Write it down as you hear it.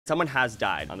Someone has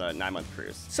died on the 9-month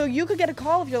cruise. So you could get a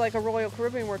call if you're like a Royal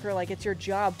Caribbean worker, like it's your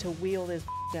job to wheel this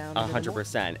down.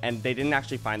 100%. And they didn't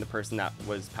actually find the person that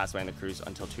was passed away on the cruise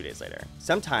until 2 days later.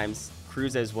 Sometimes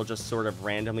cruises will just sort of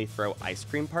randomly throw ice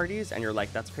cream parties, and you're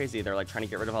like, that's crazy. They're like trying to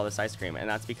get rid of all this ice cream. And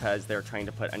that's because they're trying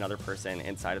to put another person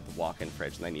inside of the walk-in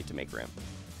fridge and they need to make room.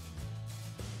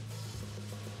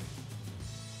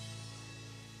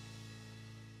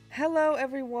 Hello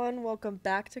everyone, welcome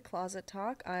back to Closet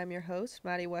Talk. I'm your host,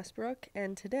 Mattie Westbrouck,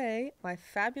 and today my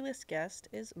fabulous guest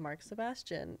is Marc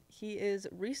Sebastian. He is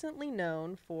recently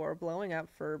known for blowing up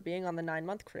for being on the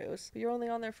 9-month cruise. You're only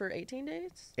on there for 18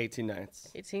 days? 18 nights.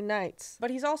 18 nights.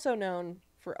 But he's also known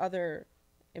for other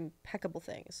impeccable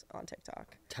things on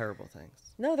TikTok. Terrible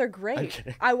things. No, they're great. I'm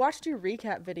kidding. I watched your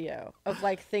recap video of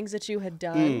like things that you had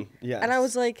done. Yes. And I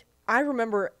was like, I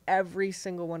remember every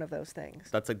single one of those things.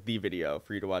 That's like the video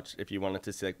for you to watch if you wanted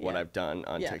to see like what I've done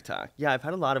on Yeah. TikTok. Yeah, I've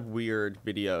had a lot of weird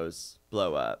videos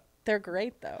blow up. They're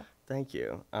great though. Thank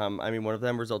you. I mean, one of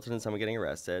them resulted in someone getting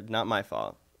arrested. Not my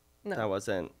fault. No, That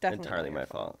wasn't definitely entirely not your my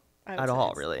fault. I would At say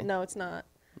all, it's- really. No, it's not.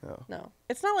 No.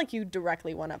 It's not like you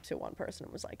directly went up to one person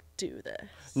and was like, do this.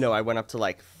 No, I went up to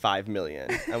like 5 million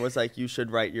and was like, you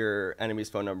should write your enemy's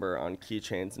phone number on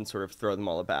keychains and sort of throw them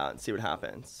all about and see what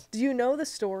happens. Do you know the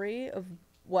story of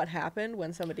what happened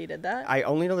when somebody did that? I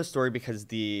only know the story because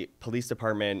the police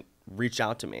department reached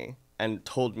out to me and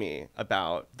told me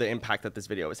about the impact that this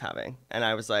video was having. And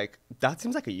I was like, that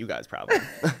seems like a you guys problem.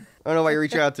 I don't know why you're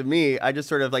reaching out to me. I just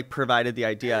sort of like provided the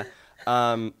idea.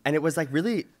 And it was like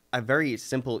really a very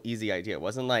simple, easy idea. It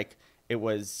wasn't like it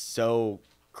was so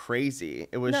crazy.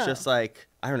 It was just like,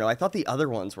 I don't know. I thought the other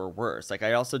ones were worse. Like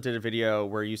I also did a video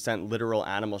where you sent literal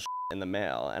animal shit in the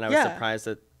mail. And I was surprised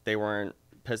that they weren't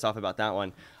pissed off about that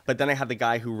one. But then I had the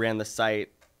guy who ran the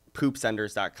site,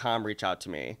 poopsenders.com, reach out to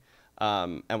me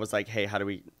and was like, hey, how do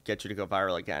we get you to go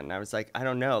viral again? And I was like, I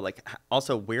don't know. Like,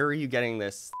 also, where are you getting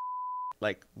this?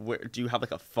 Like, do you have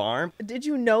like a farm? Did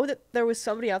you know that there was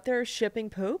somebody out there shipping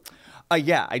poop?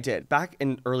 Yeah, I did. Back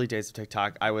in early days of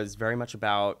TikTok, I was very much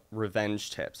about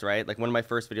revenge tips, right? Like one of my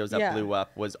first videos that blew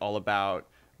up was all about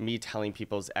me telling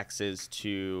people's exes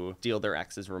to steal their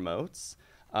exes' remotes.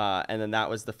 And then that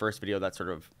was the first video that sort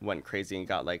of went crazy and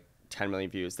got like 10 million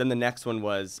views. Then the next one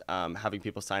was having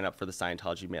people sign up for the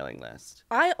Scientology mailing list.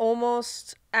 I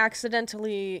almost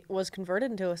accidentally was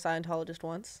converted into a Scientologist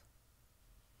once.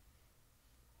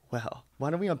 Well,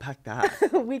 why don't we unpack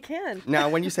that? We can. Now,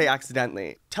 when you say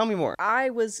accidentally, tell me more. I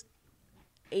was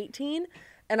 18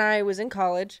 and I was in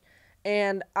college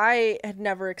and I had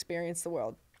never experienced the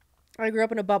world. I grew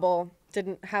up in a bubble,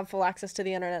 didn't have full access to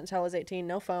the internet until I was 18,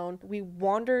 no phone. We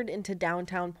wandered into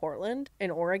downtown Portland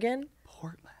in Oregon.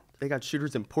 Portland? They got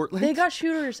shooters in Portland? They got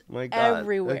shooters My God.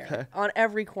 everywhere, on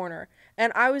every corner.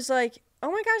 And I was like, oh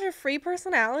my gosh, a free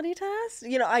personality test?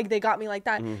 You know, they got me like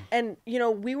that. And, you know,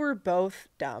 we were both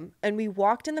dumb. And we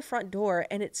walked in the front door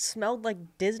and it smelled like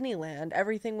Disneyland.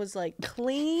 Everything was like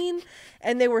clean.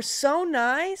 And they were so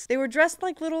nice. They were dressed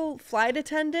like little flight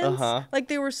attendants. Like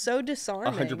they were so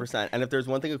disarming. 100%. And if there's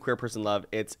one thing a queer person loves,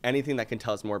 it's anything that can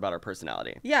tell us more about our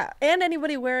personality. Yeah. And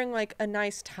anybody wearing like a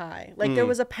nice tie. Like there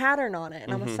was a pattern on it.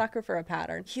 And I'm a sucker for a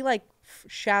pattern. He like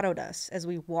shadowed us as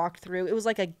we walked through. It was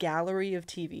like a gallery of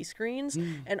TV screens,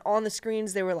 and on the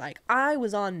screens they were like, I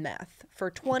was on meth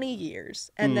for 20 years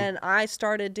and then I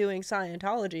started doing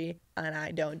Scientology and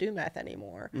I don't do meth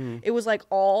anymore. It was like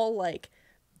all like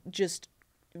just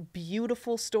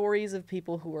beautiful stories of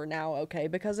people who are now okay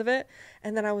because of it.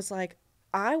 And then I was like,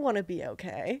 I want to be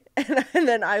okay. And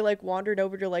then I like wandered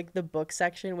over to like the book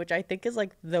section, which I think is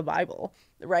like the Bible,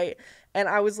 right? And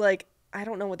I was like, I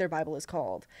don't know what their Bible is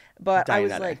called, but I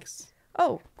was like,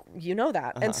 oh, you know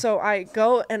that. And so I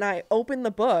go and I open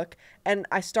the book and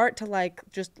I start to like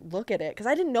just look at it because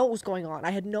I didn't know what was going on.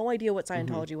 I had no idea what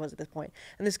Scientology was at this point.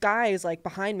 And this guy is like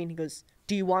behind me and he goes,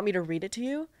 do you want me to read it to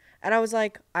you? And I was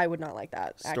like, I would not like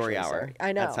that. Story hour. Sorry.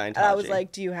 I know. At Scientology. And I was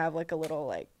like, do you have like a little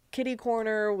like kitty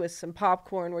corner with some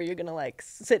popcorn where you're gonna like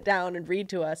sit down and read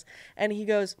to us? And he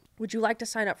goes, would you like to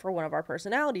sign up for one of our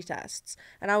personality tests?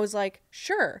 And I was like,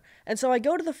 sure. And so I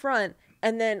go to the front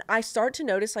and then I start to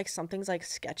notice like something's like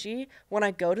sketchy when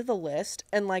I go to the list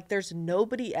and like there's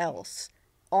nobody else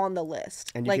on the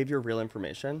list. And you gave your real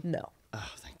information? No.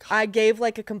 Oh, thank God. I gave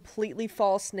like a completely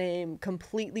false name,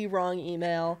 completely wrong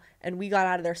email, and we got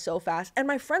out of there so fast. And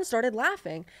my friend started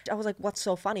laughing. I was like, what's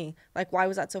so funny? Like, why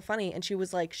was that so funny? And she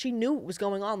was like, she knew what was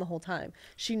going on the whole time.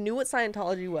 She knew what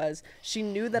Scientology was. She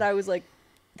knew that I was like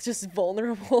just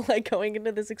vulnerable, like going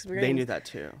into this experience. They knew that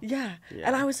too. Yeah.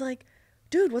 And I was like,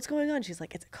 dude, what's going on? She's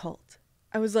like, it's a cult.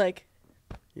 I was like,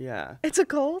 yeah. It's a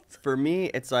cult? For me,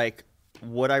 it's like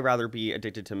would I rather be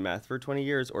addicted to meth for 20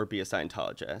 years or be a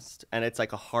Scientologist? And it's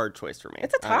like a hard choice for me.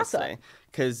 It's a toss-up.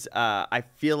 Because I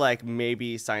feel like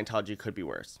maybe Scientology could be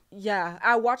worse. Yeah,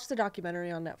 I watched the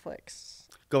documentary on Netflix.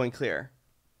 Going Clear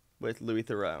with Louis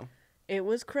Theroux. It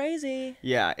was crazy.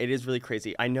 Yeah, it is really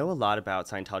crazy. I know a lot about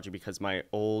Scientology because my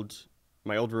old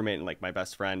roommate and like my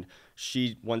best friend,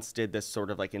 she once did this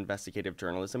sort of like investigative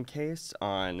journalism case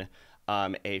on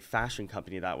a fashion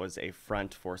company that was a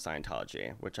front for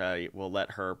Scientology, which I will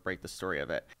let her break the story of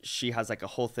it. She has like a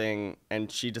whole thing,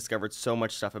 and she discovered so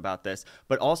much stuff about this.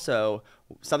 But also,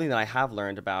 something that I have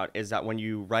learned about is that when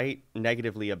you write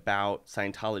negatively about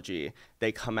Scientology,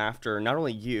 they come after not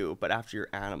only you, but after your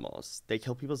animals. They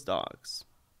kill people's dogs.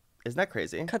 Isn't that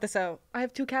crazy? Cut this out. I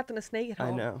have 2 cats and a snake at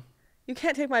home. I know. You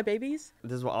can't take my babies?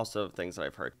 This is also things that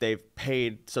I've heard. They've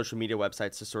paid social media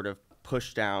websites to sort of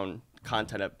push down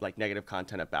content of like negative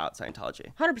content about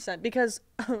Scientology. 100%, because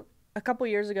a couple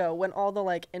years ago when all the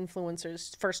like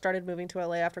influencers first started moving to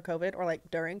LA after COVID, or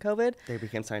like during COVID, they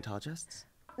became Scientologists?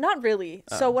 Not really.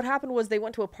 So what happened was they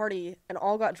went to a party and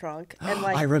all got drunk, and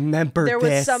like I remember there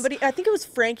was somebody, I think it was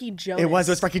Frankie Jonas. It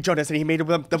was Frankie Jonas, and he made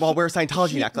them all wear a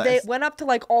Scientology necklace. They went up to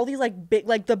like all these like big,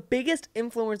 like the biggest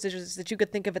influencers that you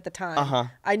could think of at the time.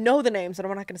 I know the names, and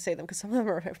I'm not going to say them because some of them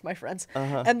are my friends.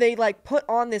 And they like put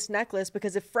on this necklace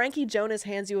because if Frankie Jonas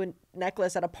hands you a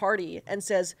necklace at a party and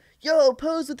says, "Yo,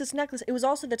 pose with this necklace," it was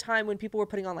also the time when people were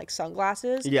putting on like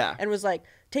sunglasses. Yeah. And was like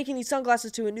taking these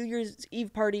sunglasses to a New Year's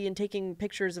Eve party and taking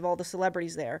pictures of all the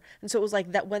celebrities there. And so it was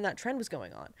like that when that trend was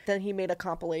going on. Then he made a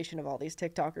compilation of all these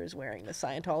TikTokers wearing the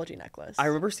Scientology necklace. I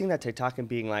remember seeing that TikTok and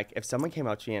being like, if someone came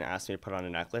up to me and asked me to put on a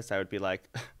necklace, I would be like,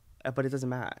 but it doesn't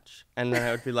match. And then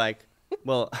I would be like,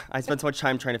 well, I spent so much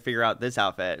time trying to figure out this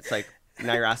outfit. It's like,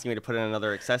 now you're asking me to put in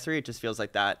another accessory. It just feels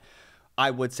like that. I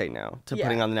would say no to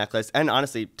putting on the necklace, and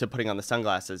honestly to putting on the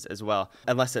sunglasses as well,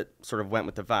 unless it sort of went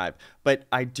with the vibe. But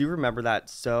I do remember that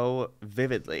so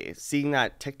vividly, seeing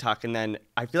that TikTok, and then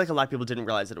I feel like a lot of people didn't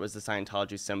realize that it was the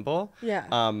Scientology symbol.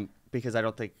 Yeah. Because I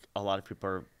don't think a lot of people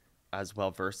are as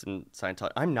well versed in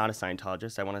Scientology. I'm not a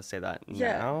Scientologist. I want to say that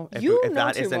now. If know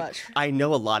that too much. I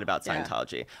know a lot about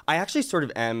Scientology. Yeah. I actually sort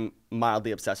of am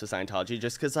mildly obsessed with Scientology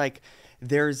just because like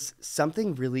there's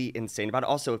something really insane about it.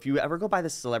 Also, if you ever go by the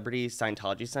Celebrity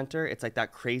Scientology Center, it's like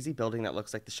that crazy building that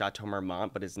looks like the Chateau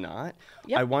Marmont but is not.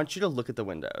 Yep. I want you to look at the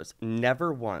windows.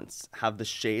 Never once have the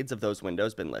shades of those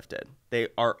windows been lifted. They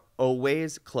are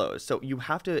always closed. So you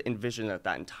have to envision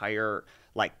that entire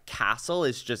like castle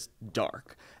is just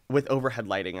dark with overhead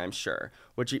lighting, I'm sure,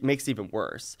 which makes it even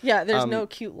worse. Yeah, there's no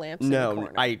cute lamps in the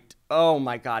corner. Oh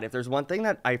my God, if there's one thing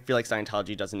that I feel like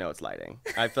Scientology doesn't know, it's lighting.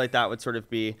 I feel like that would sort of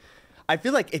be, I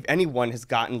feel like if anyone has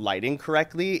gotten lighting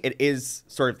correctly, it is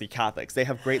sort of the Catholics. They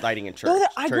have great lighting in church. No,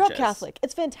 I grew up Catholic.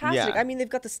 It's fantastic. Yeah. I mean, they've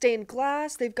got the stained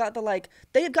glass. They've got the like,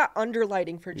 they've got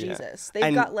underlighting for Jesus.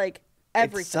 They've got like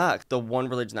everything. It sucks. The one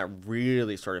religion that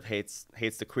really sort of hates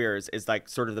the queers is like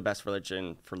sort of the best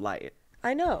religion for light.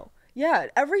 I know. Yeah,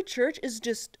 every church is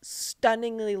just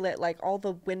stunningly lit. Like all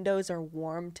the windows are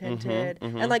warm tinted,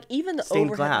 and like even the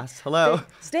stained overhead glass. Hello,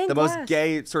 stained the glass. most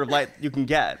gay sort of light you can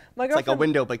get. My it's like a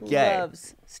window, but gay.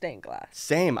 Loves stained glass.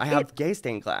 Same. I have gay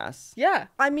stained glass. Yeah,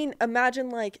 I mean, imagine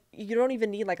like you don't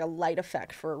even need like a light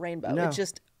effect for a rainbow. No. It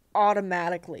just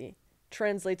automatically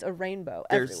translates a rainbow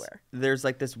everywhere. There's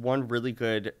like this one really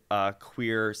good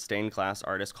queer stained glass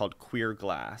artist called Queer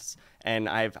Glass, and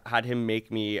I've had him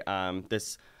make me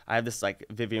this. I have this like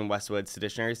Vivienne Westwood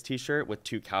Seditionaries t-shirt with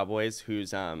 2 cowboys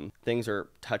whose things are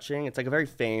touching. It's like a very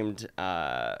famed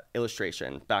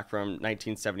illustration back from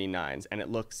 1979, and it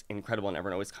looks incredible, and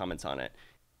everyone always comments on it.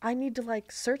 I need to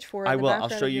like search for it. I will. I'll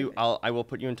show you. I will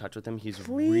put you in touch with him. He's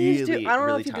Please really, do. I don't know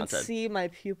really if you talented. can see my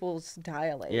pupils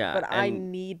dilate, Yeah, but I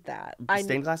need that.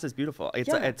 Stained glass is beautiful.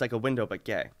 It's like a window, but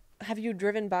gay. Have you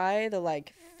driven by the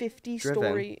like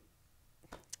 50-story?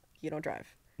 You don't drive.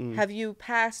 Have you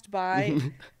passed by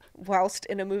whilst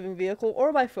in a moving vehicle,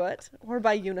 or by foot, or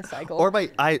by unicycle, or by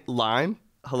Lime?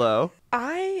 Hello.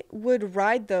 I would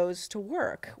ride those to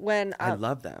work when I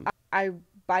love them. I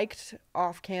biked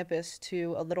off campus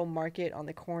to a little market on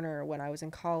the corner when I was in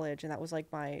college, and that was like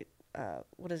my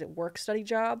work study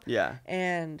job. Yeah.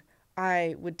 And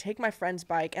I would take my friend's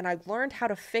bike, and I learned how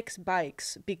to fix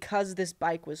bikes because this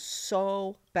bike was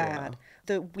so bad. Wow.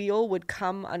 The wheel would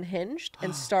come unhinged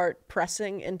and start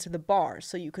pressing into the bar,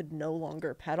 so you could no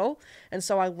longer pedal. And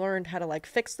so I learned how to like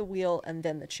fix the wheel and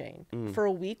then the chain. For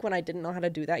a week, when I didn't know how to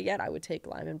do that yet, I would take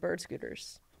Lime and Bird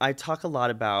scooters. I talk a lot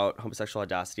about homosexual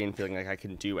audacity and feeling like I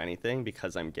can do anything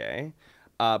because I'm gay.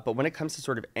 But when it comes to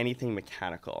sort of anything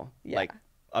mechanical, like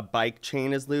a bike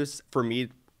chain is loose, for me,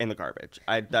 in the garbage.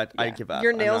 I give up.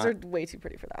 Your nails are way too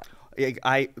pretty for that.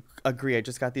 I agree. I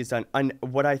just got these done. And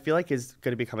what I feel like is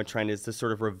going to become a trend is the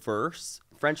sort of reverse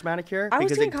French manicure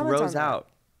because it grows out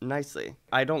nicely.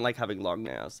 I don't like having long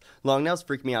nails. Long nails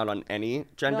freak me out on any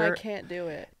gender. No, I can't do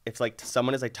it. If like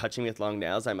someone is like touching me with long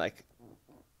nails, I'm like,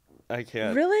 I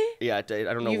can't. Really? Yeah, I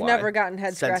don't know why. You've never gotten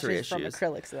head Sensory scratches from issues.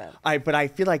 acrylics then? But I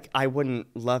feel like I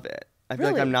wouldn't love it. I feel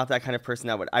like Really? I'm not that kind of person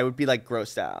that would. I would be like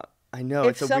grossed out. I know,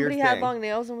 If it's a weird thing. somebody had long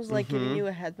nails and was like giving you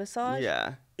a head massage,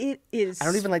 Yeah. it is I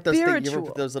don't even like those things. You ever spiritual.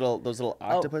 put those little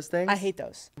octopus things? I hate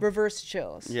those. Reverse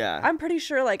chills. Yeah. I'm pretty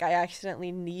sure like I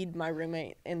accidentally kneed my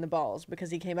roommate in the balls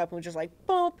because he came up and was just like,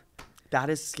 boop. That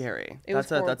is scary.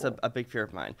 That's a big fear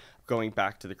of mine. Going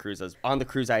back to the cruises. On the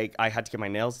cruise, I had to get my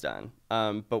nails done.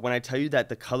 But when I tell you that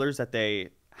the colors that they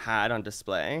had on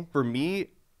display, for me,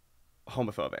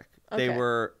 homophobic. They Okay.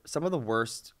 were some of the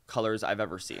worst colors I've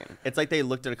ever seen. It's like they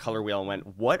looked at a color wheel and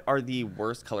went, what are the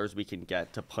worst colors we can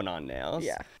get to put on nails?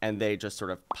 Yeah. And they just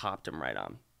sort of popped them right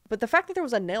on. But the fact that there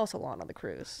was a nail salon on the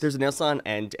cruise. There's a nail salon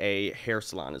and a hair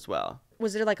salon as well.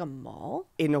 Was it like a mall?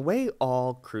 In a way,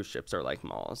 all cruise ships are like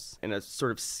malls in a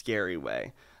sort of scary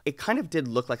way. It kind of did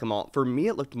look like a mall. For me,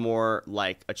 it looked more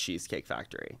like a cheesecake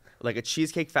factory. Like a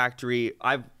cheesecake factory,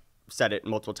 I've said it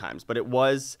multiple times, but it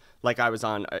was like I was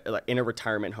in a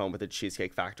retirement home with a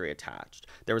cheesecake factory attached.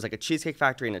 There was like a cheesecake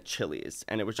factory and a Chili's,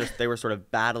 and it was just, they were sort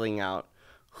of battling out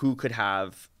who could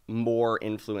have more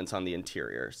influence on the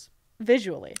interiors.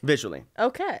 Visually.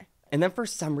 Okay. And then for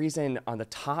some reason on the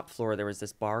top floor there was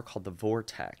this bar called the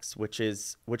Vortex, which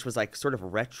was like sort of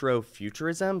retro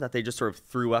futurism that they just sort of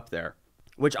threw up there,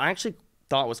 which I actually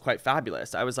thought was quite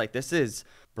fabulous. I was like, this is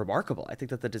remarkable. I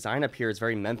think that the design up here is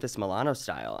very Memphis Milano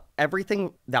style.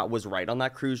 Everything that was right on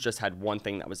that cruise just had one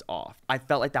thing that was off. I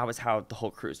felt like that was how the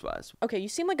whole cruise was. Okay, you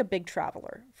seem like a big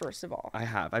traveler, first of all. I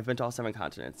have. I've been to all 7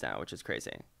 continents now, which is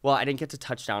crazy. Well, I didn't get to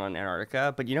touch down on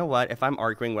Antarctica, but you know what? If I'm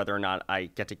arguing whether or not I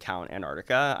get to count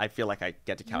Antarctica, I feel like I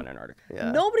get to count Antarctica.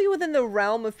 Yeah. Nobody within the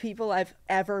realm of people I've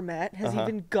ever met has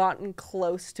even gotten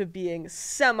close to being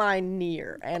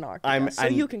semi-near Antarctica, so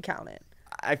you can count it.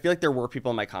 I feel like there were people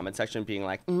in my comment section being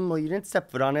like, well, you didn't step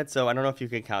foot on it, so I don't know if you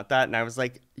can count that. And I was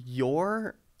like,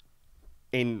 you're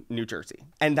in New Jersey,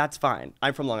 and that's fine.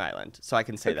 I'm from Long Island, so I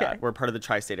can say that. We're part of the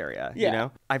tri-state area, you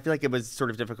know? I feel like it was sort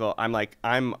of difficult.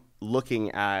 I'm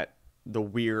looking at the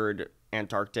weird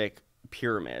Antarctic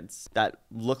pyramids that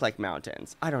look like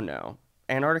mountains. I don't know.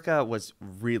 Antarctica was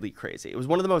really crazy. It was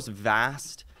one of the most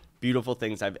vast, beautiful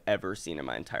things I've ever seen in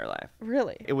my entire life.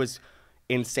 Really? It was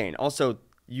insane. Also,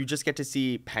 you just get to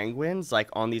see penguins like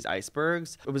on these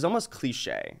icebergs. It was almost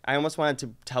cliche. I almost wanted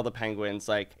to tell the penguins,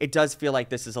 like, it does feel like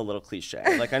this is a little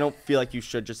cliche. Like, I don't feel like you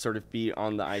should just sort of be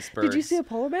on the icebergs. Did you see a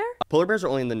polar bear? Polar bears are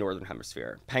only in the northern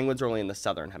hemisphere. Penguins are only in the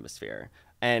southern hemisphere.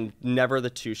 And never the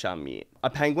two shall meet. A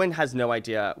penguin has no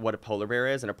idea what a polar bear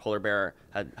is, and a polar bear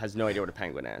has no idea what a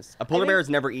penguin is. A polar bear has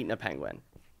never eaten a penguin.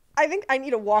 I think I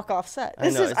need a walk-off set. I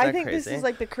know, I think this is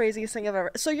like the craziest thing I've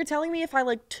ever. So you're telling me if I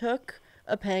like took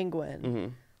a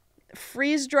penguin,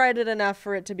 freeze dried it enough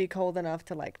for it to be cold enough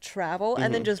to like travel,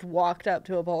 and then just walked up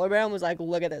to a polar bear and was like,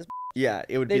 "Look at this." Yeah,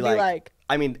 it would be like.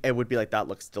 I mean, it would be like, that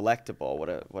looks delectable. What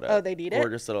a they'd eat it?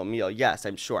 Gorgeous little meal. Yes,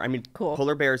 I'm sure. I mean, cool.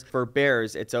 Polar bears, for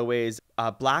bears, it's always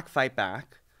black, fight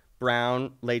back,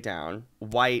 brown, lay down,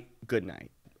 white, good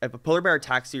night. If a polar bear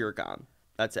attacks you, you're gone.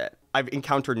 That's it. I've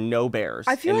encountered no bears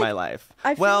in my life.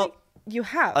 I feel like you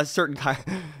have. A certain kind,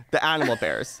 the animal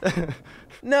bears.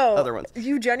 No, other ones.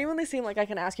 You genuinely seem like I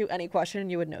can ask you any question and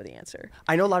you would know the answer.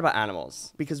 I know a lot about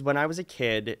animals because when I was a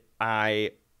kid,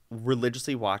 I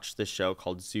religiously watched this show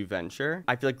called Zoo Venture.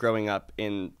 I feel like growing up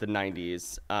in the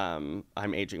 90s,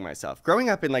 I'm aging myself. Growing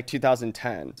up in like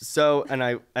 2010.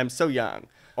 I'm so young.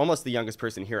 Almost the youngest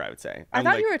person here, I would say. I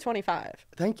thought you were 25.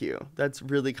 Thank you. That's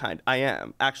really kind. I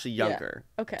am actually younger.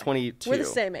 Yeah. Okay. 22. We're the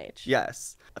same age.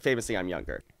 Yes. Famously, I'm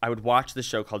younger. I would watch this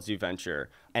show called Zoo Venture,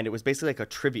 and it was basically like a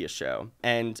trivia show.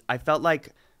 And I felt like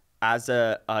as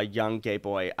a young gay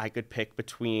boy, I could pick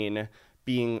between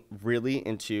being really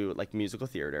into like musical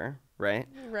theater, right?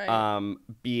 Right.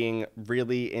 Being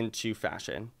really into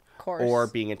fashion. Course. Or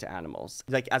being into animals.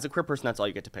 Like, as a queer person, that's all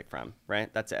you get to pick from,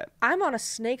 right? That's it. I'm on a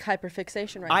snake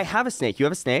hyperfixation right now. I have a snake. You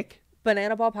have a snake?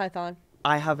 Banana ball python.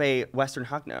 I have a Western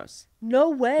hognose. No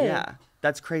way. Yeah,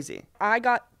 that's crazy. I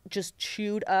got just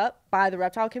chewed up by the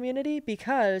reptile community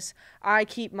because I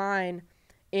keep mine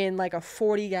in like a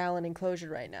 40-gallon enclosure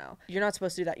right now. You're not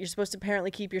supposed to do that. You're supposed to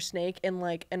apparently keep your snake in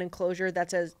like an enclosure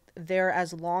that's as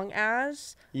long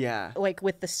as, like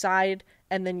with the side,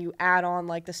 and then you add on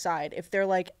like the side. If they're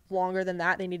like longer than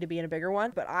that, they need to be in a bigger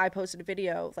one. But I posted a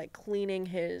video like cleaning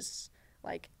his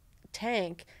like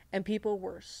tank, and people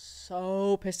were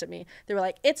so pissed at me. They were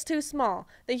like, it's too small.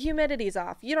 The humidity's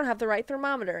off. You don't have the right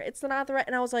thermometer. It's not the right.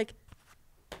 And I was like,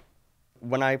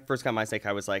 when I first got my snake,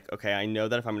 I was like, okay, I know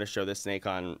that if I'm going to show this snake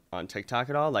on TikTok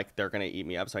at all, like they're going to eat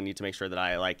me up. So I need to make sure that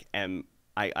I like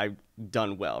I've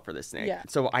done well for this snake. Yeah.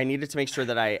 So I needed to make sure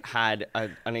that I had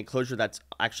an enclosure that's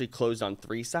actually closed on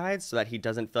 3 sides so that he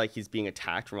doesn't feel like he's being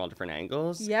attacked from all different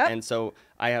angles. Yep. And so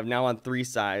I have now on 3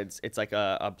 sides, it's like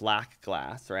a black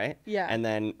glass, right? Yeah. And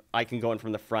then I can go in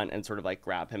from the front and sort of like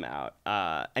grab him out.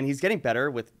 And he's getting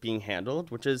better with being handled,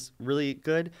 which is really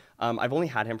good. I've only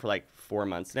had him for like 4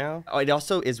 months now. It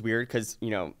also is weird because,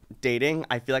 you know, dating,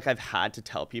 I feel like I've had to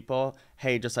tell people,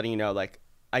 hey, just letting you know, like,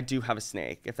 I do have a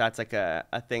snake, if that's like a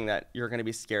thing that you're going to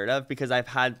be scared of, because I've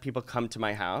had people come to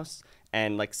my house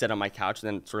and like sit on my couch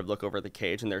and then sort of look over the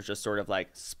cage and there's just sort of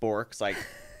like sporks like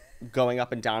going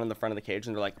up and down in the front of the cage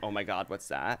and they're like, oh my God, what's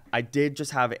that? I did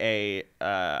just have a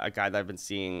guy that I've been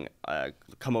seeing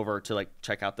come over to like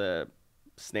check out the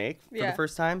snake for the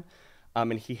first time.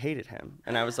 And he hated him.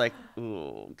 And I was like,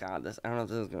 oh, God, I don't know if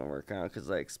this is going to work out because,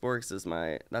 like, Sporks is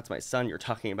that's my son you're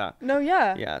talking about. no,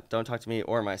 yeah. Yeah, don't talk to me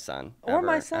or my son. Or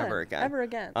my son. Ever again. Ever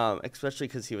again. Especially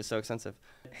because he was so expensive.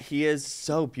 He is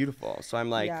so beautiful. So I'm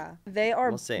like, yeah. They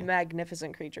are we'll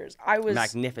magnificent creatures. I was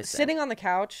sitting on the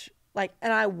couch, like,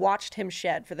 and I watched him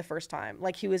shed for the first time.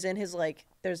 Like, he was in his, like,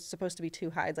 there's supposed to be 2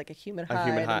 hides, like a humid hide.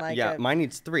 And like yeah, mine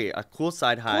needs 3. A cool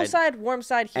side hide. Cool side, warm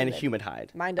side, humid. And a humid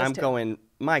hide. Mine does I'm too. going,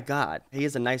 my God, he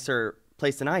has a nicer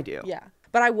place than I do. Yeah.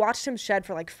 But I watched him shed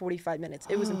for like 45 minutes.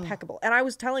 It was impeccable. And I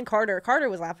was telling Carter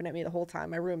was laughing at me the whole time,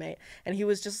 my roommate. And he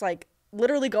was just like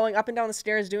literally going up and down the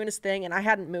stairs doing his thing. And I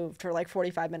hadn't moved for like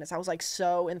 45 minutes. I was like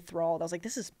so enthralled. I was like,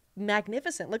 this is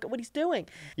magnificent. Look at what he's doing.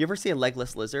 You ever see a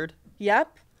legless lizard?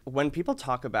 Yep. When people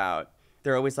talk about,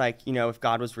 they're always like, you know, if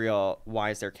God was real, why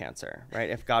is there cancer,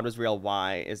 right? If God was real,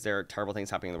 why is there terrible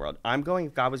things happening in the world? I'm going,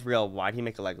 if God was real, why did he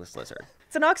make a legless lizard?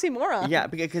 It's an oxymoron. Yeah,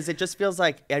 because it just feels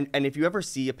like, and if you ever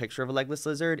see a picture of a legless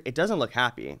lizard, it doesn't look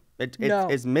happy. It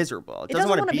is miserable. It doesn't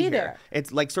want to be here.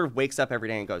 It's like sort of wakes up every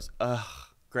day and goes, ugh,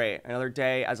 great. Another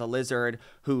day as a lizard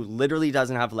who literally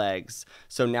doesn't have legs.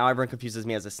 So now everyone confuses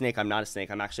me as a snake. I'm not a snake.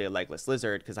 I'm actually a legless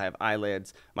lizard because I have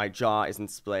eyelids. My jaw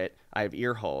isn't split. I have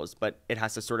ear holes, but it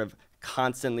has to sort of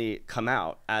constantly come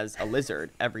out as a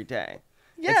lizard every day.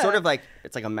 Yeah. It's sort of like,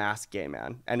 it's like a masked gay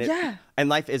man. And and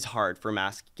life is hard for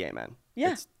masked gay men.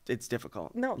 Yeah. It's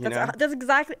difficult. No, that's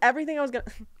exactly everything I was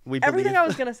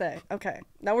gonna say. Okay.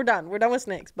 Now we're done. We're done with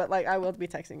snakes, but like I will be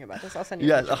texting you about this. I'll send you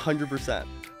Yes, 100%.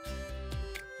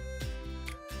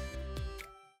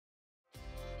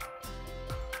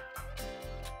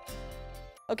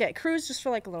 Okay, cruise just for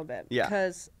like a little bit. Yeah.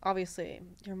 Because obviously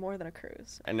you're more than a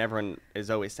cruise. And everyone is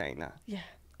always saying that. Yeah,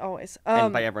 always.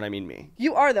 And by everyone, I mean me.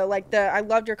 You are though. Like I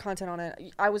loved your content on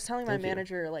it. I was telling my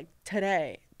manager like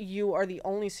today, you are the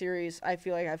only series I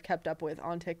feel like I've kept up with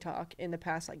on TikTok in the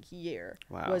past like year.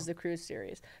 Wow. Was the cruise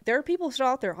series. There are people still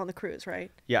out there on the cruise,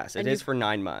 right? Yes, it is for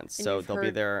 9 months. So they'll be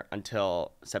there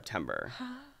until September.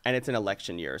 And it's an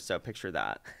election year, so picture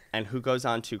that. And who goes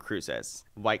on to cruises?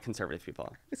 White conservative people.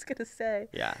 I was going to say.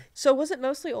 Yeah. So was it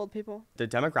mostly old people? The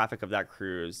demographic of that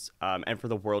cruise, and for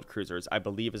the world cruisers, I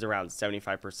believe is around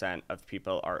 75% of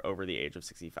people are over the age of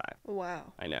 65.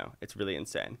 Wow. I know. It's really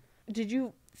insane. Did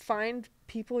you find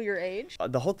people your age?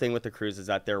 The whole thing with the cruise is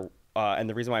that and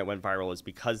the reason why it went viral is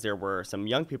because there were some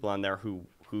young people on there who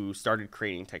started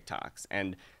creating TikToks.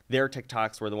 And their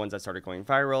TikToks were the ones that started going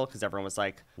viral because everyone was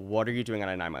like, what are you doing on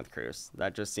a 9-month cruise?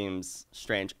 That just seems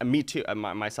strange. And me too,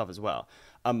 myself as well.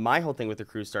 My whole thing with the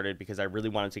cruise started because I really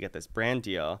wanted to get this brand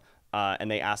deal.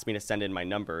 And they asked me to send in my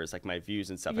numbers, like my views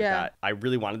and stuff like that. I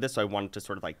really wanted this, so I wanted to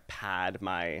sort of like pad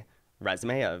my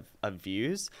resume of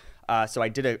views. So I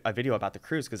did a video about the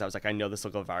cruise because I was like, I know this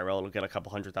will go viral. It'll get a couple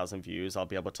 100,000 views. I'll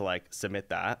be able to like submit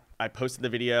that. I posted the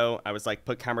video. I was like,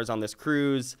 put cameras on this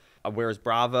cruise. Where's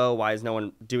Bravo? Why is no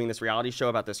one doing this reality show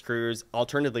about this cruise?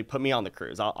 Alternatively, put me on the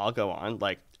cruise. I'll go on.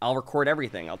 Like, I'll record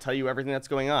everything. I'll tell you everything that's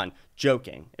going on.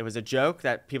 Joking. It was a joke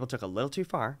that people took a little too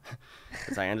far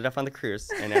because I ended up on the cruise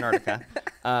in Antarctica.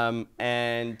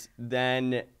 And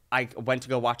then I went to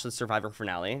go watch the Survivor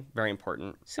finale. Very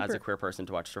important as a queer person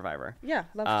to watch Survivor. Yeah,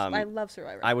 I love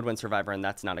Survivor. I would win Survivor, and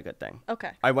that's not a good thing.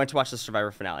 Okay. I went to watch the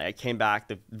Survivor finale. I came back.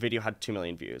 The video had 2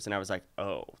 million views, and I was like,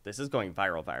 oh, this is going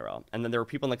viral. And then there were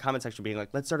people in the comment section being like,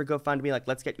 let's start a GoFundMe. Like,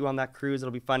 let's get you on that cruise.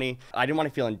 It'll be funny. I didn't want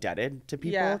to feel indebted to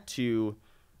people to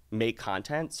make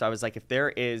content. So I was like, if there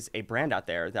is a brand out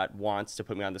there that wants to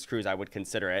put me on this cruise, I would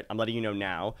consider it. I'm letting you know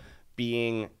now.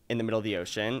 Being in the middle of the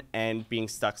ocean and being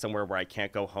stuck somewhere where I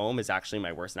can't go home is actually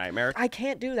my worst nightmare. I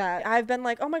can't do that. I've been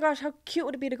like, oh my gosh, how cute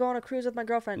would it be to go on a cruise with my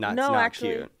girlfriend? No,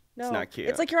 actually. Cute. No. It's not cute.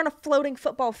 It's like you're on a floating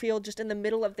football field just in the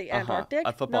middle of the Antarctic.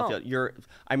 A football field.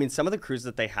 I mean, some of the cruises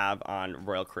that they have on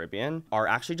Royal Caribbean are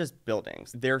actually just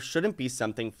buildings. There shouldn't be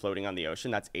something floating on the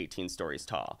ocean that's 18 stories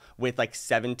tall with like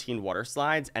 17 water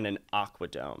slides and an aqua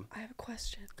dome. I have a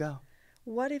question. Go.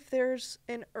 What if there's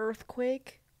an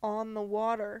earthquake on the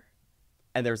water?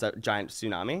 And there's a giant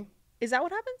tsunami? Is that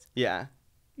what happens? Yeah.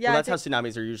 Yeah. Well, that's how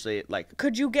tsunamis are usually like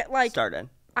Could you get like started.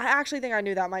 I actually think I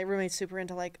knew that. My roommate's super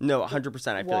into like No,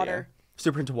 100%. I feel water. you.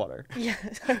 Super into water. Yeah.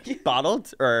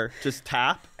 Bottled or just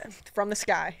tap? From the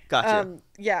sky. Gotcha.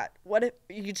 Yeah. What if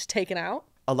you just taken out?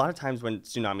 A lot of times when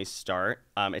tsunamis start,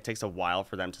 it takes a while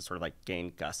for them to sort of like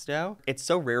gain gusto. It's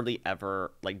so rarely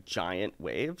ever like giant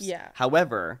waves. Yeah.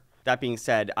 However, that being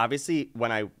said, obviously,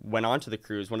 when I went on to the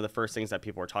cruise, one of the first things that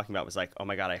people were talking about was like, oh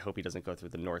my God, I hope he doesn't go through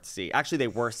the North Sea. Actually, they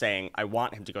were saying, I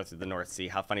want him to go through the North Sea.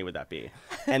 How funny would that be?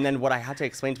 And then what I had to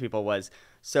explain to people was,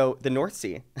 so the North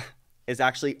Sea is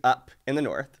actually up in the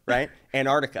north, right?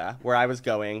 Antarctica, where I was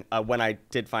going when I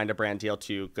did find a brand deal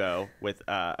to go with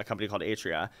a company called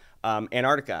Atria.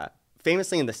 Antarctica,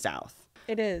 famously in the south.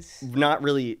 It is. Not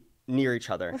really near each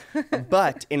other.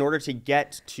 But in order to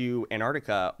get to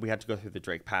Antarctica, we had to go through the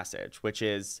Drake Passage, which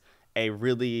is a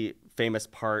really famous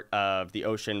part of the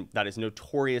ocean that is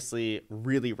notoriously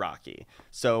really rocky.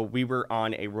 So we were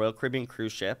on a Royal Caribbean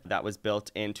cruise ship that was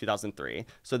built in 2003.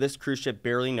 So this cruise ship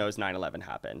barely knows 9/11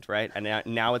 happened, right? And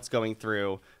now it's going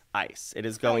through ice. It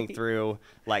is going through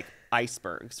like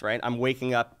icebergs, right? I'm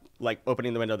waking up, like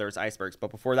opening the window, there's icebergs.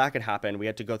 But before that could happen, we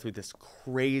had to go through this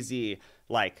crazy,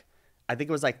 like, I think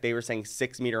it was like they were saying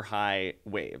 6-meter high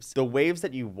waves. The waves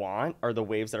that you want are the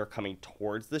waves that are coming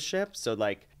towards the ship. So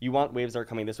like you want waves that are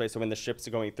coming this way. So when the ship's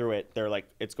going through it, they're like,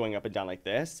 it's going up and down like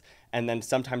this. And then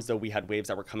sometimes though we had waves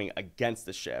that were coming against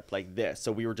the ship like this.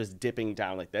 So we were just dipping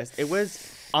down like this. It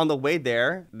was on the way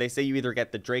there. They say you either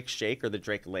get the Drake Shake or the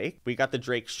Drake Lake. We got the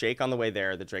Drake Shake on the way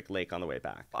there, the Drake Lake on the way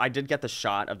back. I did get the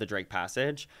shot of the Drake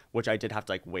Passage, which I did have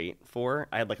to like wait for.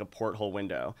 I had like a porthole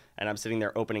window and I'm sitting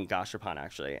there opening Gashapon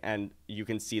actually. And you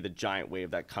can see the giant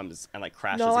wave that comes and like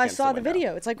crashes against the window. No, I saw the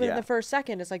video. It's like within the first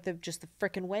second, it's like just the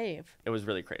freaking wave. It was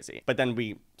really crazy. But then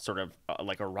we sort of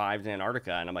like arrived in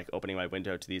Antarctica and I'm like opening my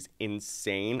window to these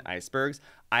insane icebergs.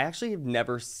 I actually have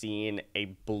never seen a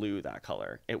blue that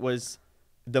color. It was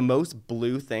the most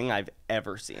blue thing I've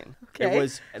ever seen. Okay.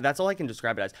 That's all I can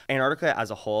describe it as. Antarctica as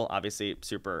a whole, obviously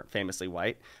super famously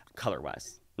white,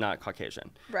 color-wise, not Caucasian.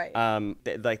 Right.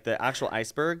 Like the actual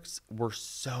icebergs were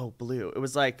so blue. It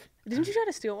was like... Didn't you try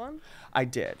to steal one? I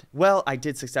did. Well, I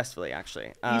did successfully,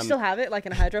 actually. You still have it, like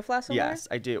in a hydro flask somewhere? Yes,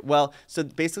 I do. Well, so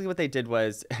basically what they did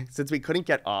was, since we couldn't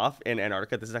get off in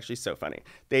Antarctica, this is actually so funny.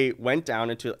 They went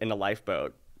down in a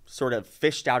lifeboat, sort of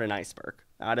fished out an iceberg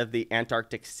out of the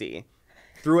Antarctic Sea,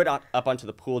 threw it up onto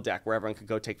the pool deck where everyone could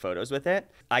go take photos with it.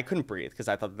 I couldn't breathe because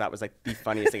I thought that was like the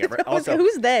funniest thing ever. Also,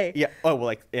 who's they? Yeah. Oh, well,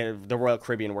 like the Royal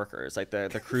Caribbean workers, like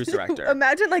the cruise director.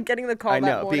 Imagine like getting the call I know,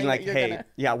 that morning being like, hey,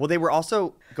 yeah. Well, they were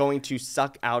also going to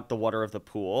suck out the water of the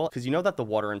pool because you know that the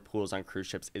water in pools on cruise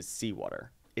ships is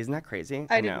seawater. Isn't that crazy?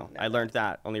 I know. I learned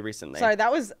that only recently. Sorry,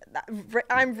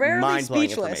 I'm rarely mind-blowing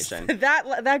speechless. information.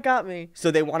 that got me.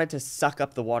 So they wanted to suck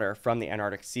up the water from the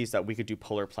Antarctic Sea so that we could do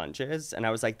polar plunges. And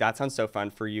I was like, that sounds so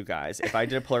fun for you guys. If I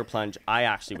did a polar plunge, I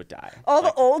actually would die. All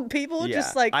the old people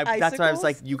just like icicles? That's why I was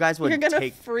like, you guys would You're gonna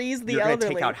freeze the elderly. You're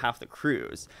gonna take out half the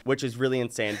cruise, which is really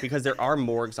insane because there are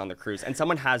morgues on the cruise. And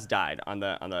someone has died on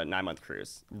the 9-month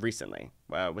cruise recently,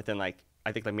 within like,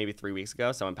 I think like maybe 3 weeks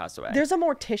ago, someone passed away. There's a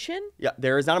mortician? Yeah,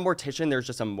 there is not a mortician. There's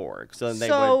just a morgue. So then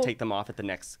they would take them off at the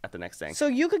next thing. So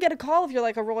you could get a call if you're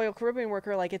like a Royal Caribbean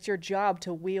worker, like it's your job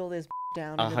to wheel this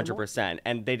down. 100%.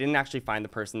 And they didn't actually find the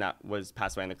person that was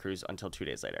passed away on the cruise until 2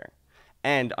 days later.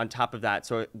 And on top of that,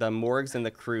 so the morgues in the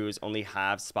cruise only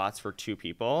have spots for 2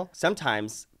 people.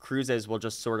 Sometimes cruises will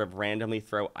just sort of randomly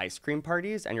throw ice cream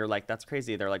parties and you're like, that's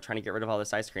crazy. They're like trying to get rid of all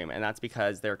this ice cream. And that's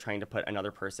because they're trying to put another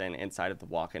person inside of the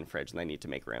walk-in fridge and they need to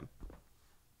make room.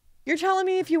 You're telling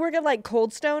me if you work at like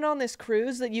Cold Stone on this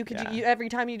cruise that you could every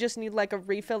time you just need like a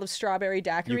refill of strawberry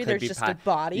daiquiri, there's just a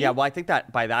body? Yeah, well, I think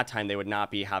that by that time they would not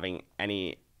be having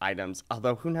any items,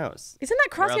 although who knows? Isn't that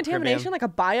cross-contamination like a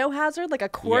biohazard, like a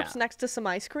corpse next to some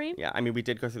ice cream? Yeah, I mean, we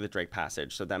did go through the Drake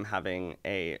Passage, so them having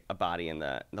a body in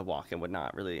the walk-in would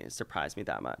not really surprise me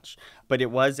that much. But it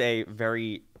was a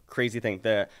very crazy thing.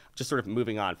 Just sort of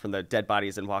moving on from the dead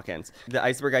bodies and walk-ins. The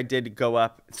iceberg, I did go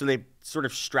up, so they sort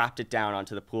of strapped it down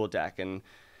onto the pool deck, and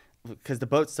because the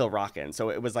boat's still rocking,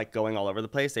 so it was like going all over the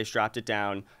place. They strapped it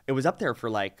down. It was up there for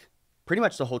like pretty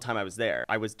much the whole time I was there.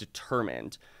 I was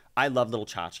determined. I love little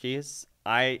tchotchkes.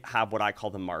 I have what I call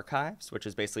the Marchives, which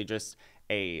is basically just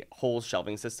a whole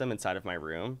shelving system inside of my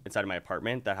room, inside of my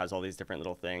apartment that has all these different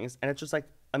little things. And it's just like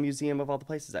a museum of all the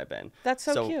places I've been. That's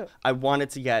so cute. I wanted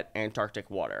to get Antarctic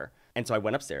water. And so I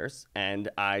went upstairs and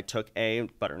I took a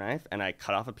butter knife and I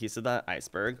cut off a piece of the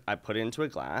iceberg. I put it into a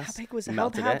glass. How big was it? How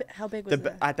big was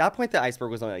it? At that point, the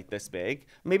iceberg was only like this big,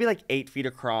 maybe like 8 feet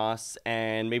across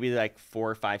and maybe like 4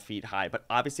 or 5 feet high. But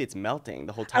obviously it's melting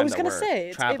the whole time. I was going to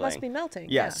say, traveling. it must be melting.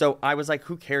 Yeah. So I was like,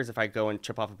 who cares if I go and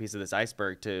chip off a piece of this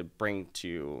iceberg to bring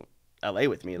to LA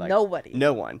with me? Like nobody.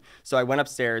 No one. So I went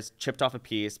upstairs, chipped off a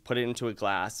piece, put it into a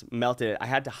glass, melted it. I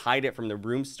had to hide it from the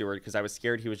room steward because I was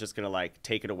scared he was just gonna like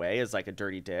take it away as like a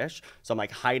dirty dish. So I'm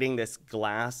like hiding this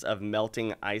glass of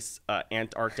melting ice,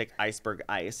 Antarctic iceberg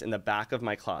ice in the back of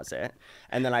my closet.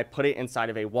 And then I put it inside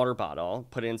of a water bottle,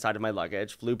 put it inside of my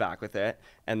luggage, flew back with it,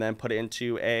 and then put it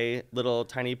into a little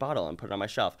tiny bottle and put it on my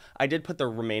shelf. I did put the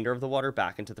remainder of the water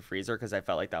back into the freezer because I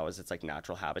felt like that was its like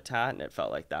natural habitat, and it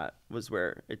felt like that was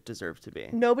where it deserved to be.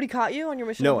 Nobody caught you on your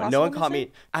Mission No Impossible one caught mission?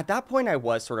 me. At that point, I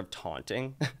was sort of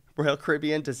taunting Royal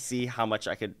Caribbean to see how much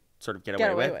I could sort of get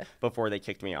away with before they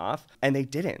kicked me off. And they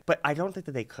didn't. But I don't think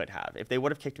that they could have. If they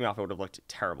would have kicked me off, it would have looked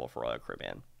terrible for Royal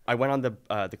Caribbean. I went on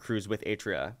the cruise with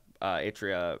Atria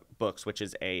Books, which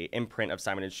is a imprint of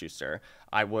Simon & Schuster.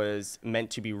 I was meant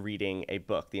to be reading a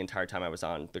book the entire time I was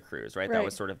on the cruise, right? That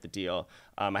was sort of the deal.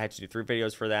 I had to do 3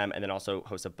 videos for them and then also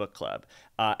host a book club.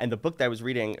 And the book that I was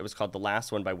reading, it was called The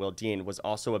Last One by Will Dean, was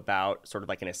also about sort of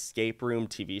like an escape room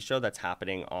TV show that's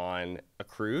happening on a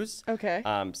cruise. Okay.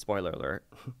 Spoiler alert.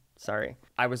 Sorry.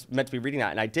 I was meant to be reading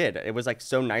that, and I did. It was like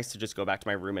so nice to just go back to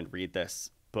my room and read this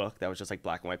book that was just like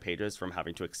black and white pages from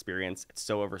having to experience. It's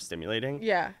so overstimulating.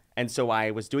 Yeah. And so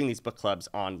I was doing these book clubs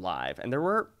on live, and there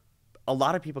were a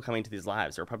lot of people coming to these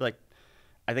lives. There were probably like,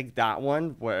 I think that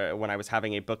one where when I was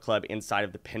having a book club inside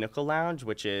of the Pinnacle Lounge,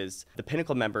 which is the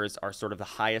Pinnacle members are sort of the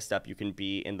highest up you can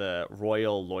be in the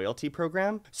Royal Loyalty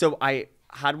Program. So I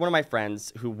had one of my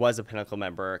friends who was a Pinnacle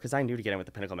member, because I knew to get in with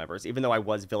the Pinnacle members, even though I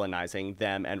was villainizing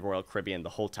them and Royal Caribbean the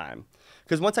whole time.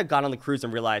 Because once I got on the cruise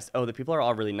and realized, oh, the people are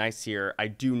all really nice here, I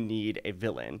do need a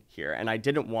villain here. And I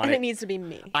didn't want And it needs to be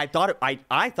me. I thought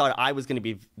I was going to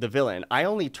be the villain. I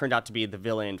only turned out to be the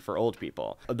villain for old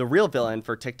people. The real villain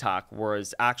for TikTok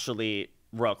was actually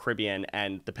Royal Caribbean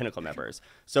and the Pinnacle members.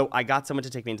 So I got someone to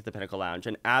take me into the Pinnacle Lounge.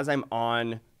 And as I'm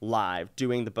on live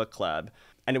doing the book club,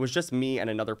 and it was just me and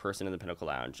another person in the Pinnacle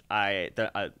Lounge.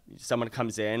 Someone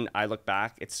comes in, I look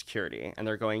back, it's security. And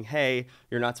they're going, hey,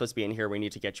 you're not supposed to be in here. We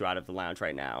need to get you out of the lounge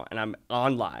right now. And I'm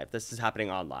on live. This is happening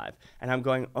on live. And I'm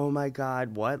going, oh my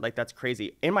God, what? Like, that's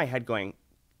crazy. In my head going,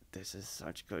 this is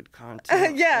such good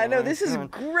content. Yeah, no, this is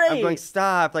great. I'm going,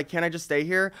 stop. Like, can't I just stay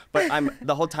here? But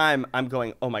the whole time I'm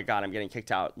going, oh my God, I'm getting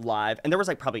kicked out live. And there was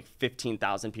like probably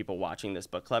 15,000 people watching this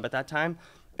book club at that time.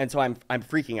 And so I'm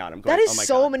freaking out. I'm going, that is oh my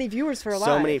so God. many viewers for a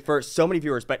live. So many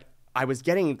viewers. But I was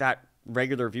getting that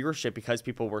regular viewership because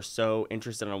people were so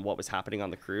interested in what was happening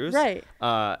on the cruise. Right.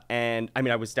 And I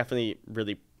mean, I was definitely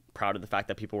really proud of the fact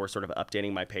that people were sort of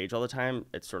updating my page all the time.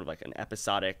 It's sort of like an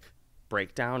episodic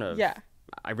breakdown of,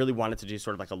 I really wanted to do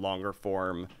sort of like a longer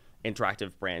form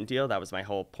interactive brand deal. That was my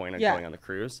whole point of going on the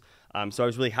cruise. So I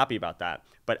was really happy about that.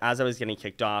 But as I was getting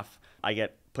kicked off, I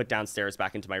get put downstairs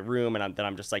back into my room, and then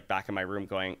I'm just like back in my room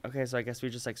going, okay, so I guess we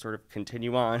just like sort of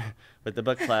continue on with the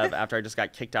book club after I just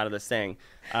got kicked out of this thing.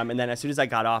 And then as soon as I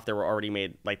got off, there were already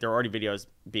videos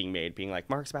being made being like,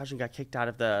 Marc Sebastian got kicked out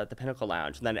of the Pinnacle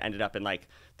Lounge. And then it ended up in like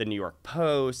the New York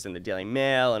Post and the Daily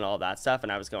Mail and all that stuff.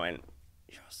 And I was going,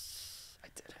 yes.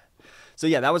 So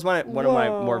yeah, that was one of my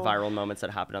more viral moments that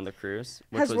happened on the cruise.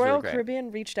 Which Has was Royal really great.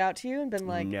 Caribbean reached out to you and been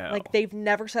like, No. like they've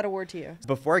never said a word to you?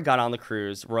 Before I got on the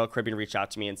cruise, Royal Caribbean reached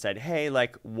out to me and said, hey,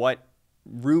 like, what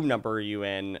room number are you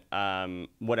in?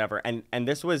 Whatever. And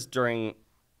this was during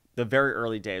the very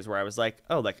early days where I was like,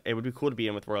 oh, like, it would be cool to be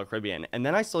in with Royal Caribbean. And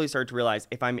then I slowly started to realize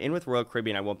if I'm in with Royal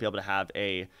Caribbean, I won't be able to have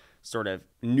a sort of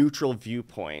neutral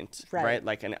viewpoint, right?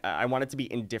 Like, I want it to be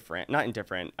not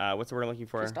indifferent. What's the word I'm looking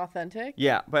for? Just authentic?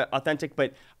 Yeah, but authentic.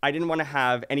 But I didn't want to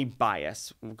have any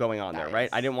bias going on there, right?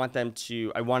 I didn't want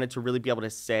I wanted to really be able to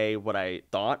say what I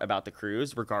thought about the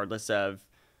cruise, regardless of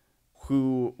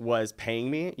who was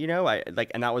paying me, you know?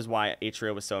 And that was why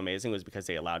Atria was so amazing, was because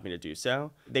they allowed me to do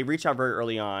so. They reached out very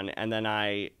early on, and then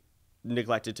I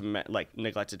neglected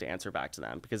to answer back to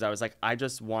them because I was like, I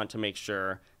just want to make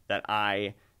sure that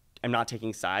I am not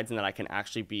taking sides and that I can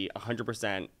actually be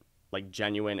 100% like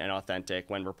genuine and authentic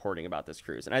when reporting about this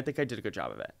cruise. And I think I did a good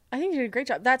job of it. I think you did a great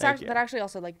job. That actually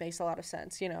also like makes a lot of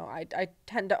sense. You know, I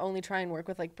tend to only try and work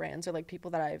with like brands or like people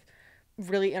that I've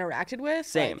really interacted with.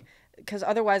 Same. Like, because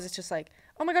otherwise it's just like,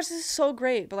 oh my gosh, this is so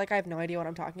great, but like I have no idea what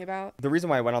I'm talking about. The reason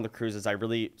why I went on the cruise is I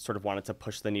really sort of wanted to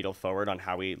push the needle forward on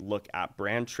how we look at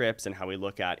brand trips and how we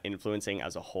look at influencing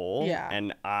as a whole. Yeah.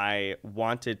 And I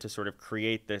wanted to sort of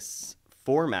create this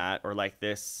format or like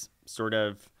this sort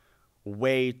of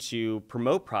way to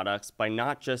promote products by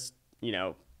not just, you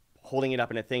know, holding it up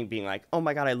in a thing being like, oh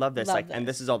my God, I love this. And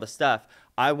this is all the stuff.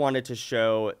 I wanted to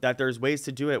show that there's ways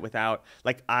to do it without,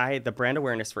 like, the brand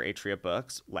awareness for Atria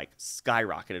books, like,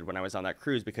 skyrocketed when I was on that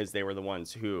cruise because they were the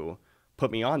ones who put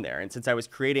me on there. And since I was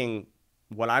creating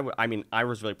what I mean, I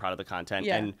was really proud of the content.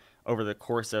 Yeah. And over the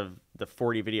course of the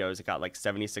 40 videos, it got like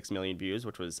 76 million views,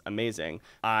 which was amazing.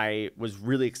 I was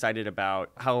really excited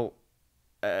about how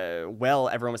well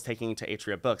everyone was taking to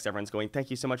Atria books. Everyone's going, thank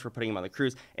you so much for putting him on the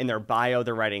cruise. In their bio,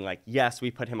 they're writing like, yes,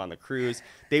 we put him on the cruise.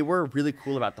 They were really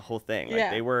cool about the whole thing.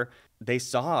 Like they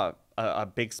saw a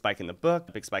big spike in the book,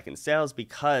 a big spike in sales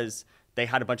because they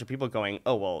had a bunch of people going,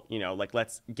 oh, well, you know, like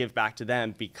let's give back to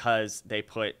them because they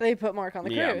put Marc on the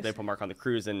cruise. Yeah, they put Marc on the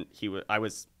cruise, and I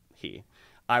was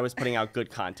putting out good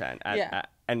content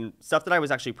and stuff that I was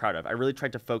actually proud of. I really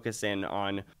tried to focus in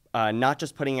on not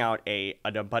just putting out an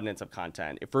abundance of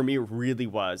content. It, for me, really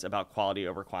was about quality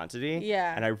over quantity.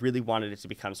 Yeah. And I really wanted it to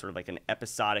become sort of like an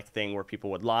episodic thing where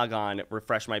people would log on,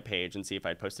 refresh my page, and see if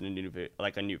I'd posted a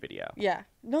new video. Yeah.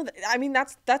 No, I mean,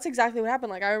 that's exactly what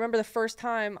happened. Like, I remember the first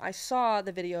time I saw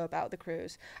the video about the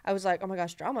cruise, I was like, oh my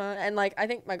gosh, drama. And like, I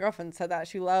think my girlfriend said that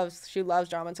she loves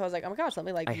drama. And so I was like, oh my gosh, let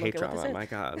me like I look hate at drama, what this is. my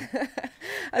God.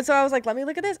 And so I was like, let me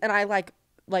look at this. And I like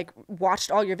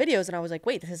watched all your videos and I was like,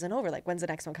 wait, this isn't over. Like, when's the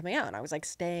next one coming out? And I was like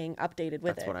staying updated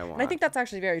with it. That's what I want. And I think that's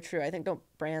actually very true. I think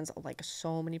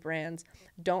so many brands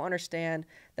don't understand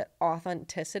that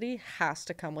authenticity has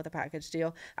to come with a package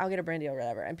deal. I'll get a brand deal or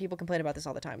whatever. And people complain about this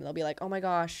all the time. And they'll be like, oh my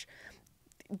gosh,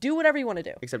 do whatever you want to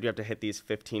do. Except you have to hit these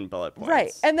 15 bullet points.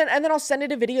 Right. And then I'll send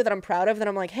it a video that I'm proud of. Then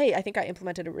I'm like, hey, I think I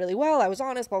implemented it really well. I was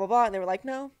honest, blah, blah, blah. And they were like,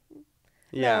 no.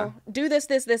 Yeah. No, do this,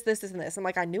 and this. I'm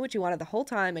like, I knew what you wanted the whole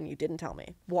time and you didn't tell me.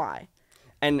 Why?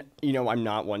 And, you know, I'm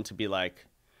not one to be like,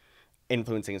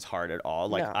 influencing is hard at all.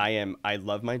 Like, No. I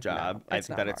love my job. No, I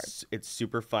think that it's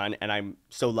super fun. And I'm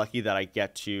so lucky that I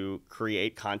get to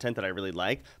create content that I really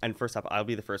like. And first off, I'll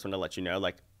be the first one to let you know,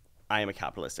 like, I am a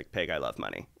capitalistic pig. I love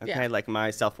money. Okay. Yeah. Like,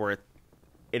 my self-worth,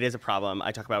 it is a problem.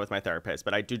 I talk about it with my therapist,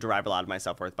 but I do derive a lot of my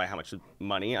self-worth by how much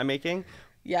money I'm making.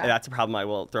 Yeah. And that's a problem. I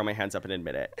will throw my hands up and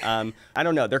admit it. I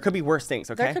don't know. There could be worse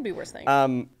things, okay? There could be worse things.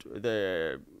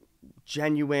 The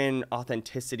genuine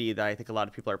authenticity that I think a lot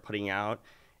of people are putting out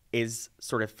is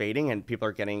sort of fading and people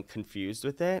are getting confused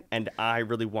with it. And I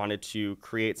really wanted to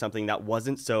create something that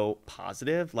wasn't so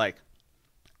positive. Like,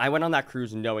 I went on that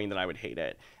cruise knowing that I would hate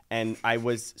it. And I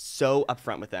was so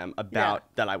upfront with them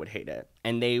about that I would hate it.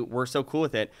 And they were so cool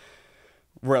with it.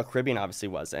 Royal Caribbean obviously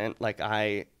wasn't. Like,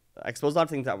 I exposed a lot of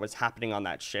things that was happening on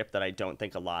that ship that I don't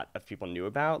think a lot of people knew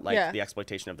about, like the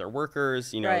exploitation of their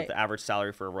workers. You know, the average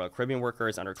salary for a Royal Caribbean worker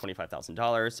is under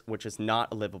 $25,000, which is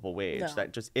not a livable wage. No.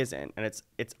 That just isn't. And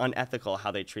it's unethical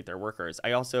how they treat their workers.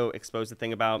 I also exposed the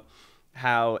thing about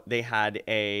how they had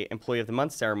a Employee of the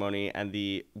Month ceremony, and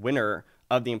the winner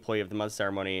of the Employee of the Month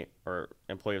ceremony, or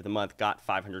Employee of the Month, got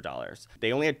 $500.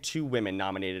 They only had 2 women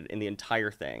nominated in the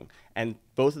entire thing. And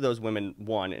both of those women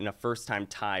won in a first-time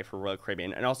tie for Royal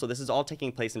Caribbean. And also, this is all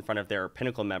taking place in front of their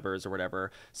Pinnacle members or whatever.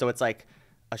 So it's like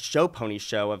a show pony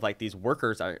show of like these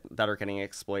workers that are getting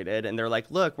exploited. And they're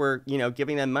like, look, we're, you know,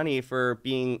 giving them money for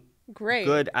being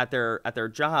good at their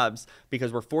jobs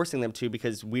because we're forcing them to,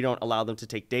 because we don't allow them to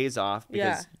take days off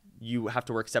because you have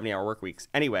to work 70-hour work weeks.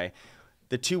 Anyway,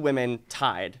 the 2 women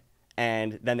tied,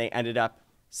 and then they ended up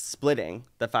splitting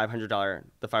the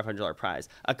 $500 prize.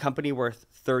 A company worth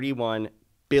 $31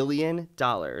 billion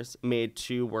made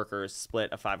 2 workers split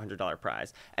a $500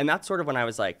 prize. And that's sort of when I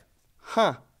was like,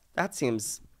 huh, that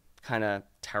seems kind of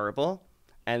terrible.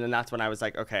 And then that's when I was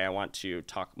like, okay, I want to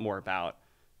talk more about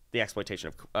the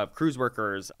exploitation of cruise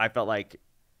workers. I felt like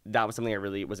that was something I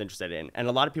really was interested in. And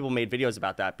a lot of people made videos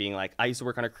about that, being like, I used to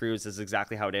work on a cruise. This is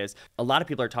exactly how it is. A lot of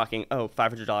people are talking, oh,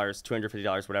 $500,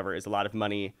 $250, whatever, is a lot of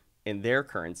money in their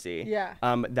currency. Yeah.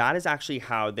 That is actually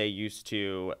how they used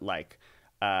to, like,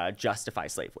 justify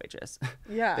slave wages.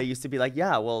 Yeah. They used to be like,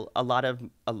 yeah, well, a lot of,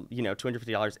 you know,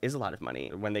 $250 is a lot of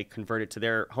money when they convert it to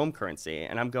their home currency.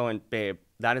 And I'm going, babe,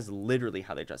 that is literally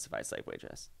how they justify slave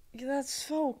wages. Yeah, that's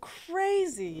so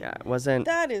crazy. Yeah, it wasn't.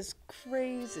 That is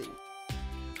crazy.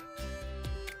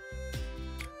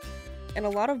 In a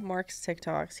lot of Marc's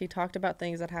TikToks, he talked about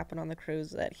things that happened on the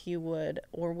cruise that he would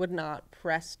or would not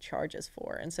press charges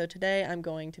for. And so today I'm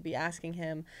going to be asking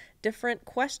him different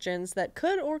questions that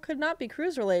could or could not be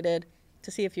cruise related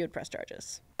to see if you would press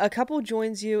charges. A couple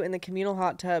joins you in the communal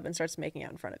hot tub and starts making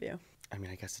out in front of you. I mean,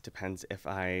 I guess it depends if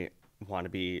I want to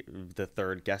be the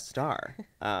third guest star.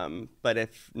 But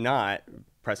if not,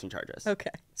 pressing charges. Okay.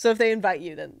 So if they invite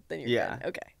you, then you're Yeah. good.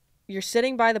 Okay. You're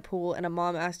sitting by the pool and a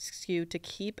mom asks you to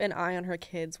keep an eye on her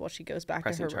kids while she goes back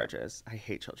Pressing to her room. charges. I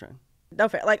hate children. No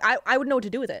fair. Like I would know what to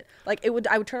do with it. Like I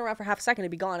would turn around for half a second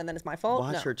and be gone and then it's my fault.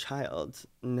 Watch No. your child.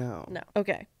 No. No.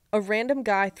 Okay. A random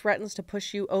guy threatens to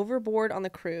push you overboard on the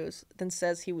cruise, then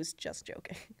says he was just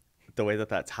joking. The way that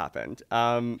that's happened.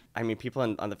 I mean, people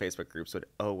on the Facebook groups would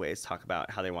always talk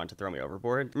about how they wanted to throw me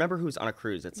overboard. Remember who's on a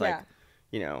cruise? It's like,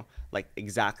 you know, like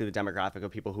exactly the demographic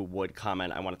of people who would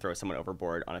comment, I want to throw someone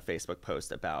overboard on a Facebook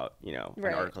post about, you know,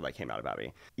 an article that came out about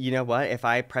me. You know what? If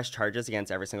I press charges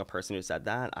against every single person who said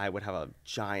that, I would have a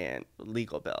giant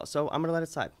legal bill. So I'm going to let it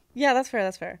slide. Yeah, that's fair.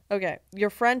 That's fair. Okay. Your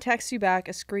friend texts you back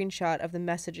a screenshot of the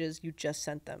messages you just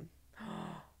sent them.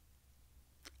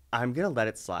 I'm going to let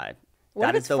it slide. What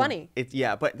if it's funny?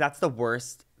 Yeah, but that's the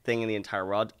worst thing in the entire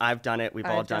world. I've done it. We've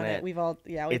all done it. We've all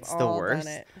it's the worst.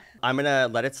 Done it. I'm going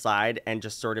to let it slide and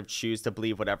just sort of choose to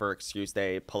believe whatever excuse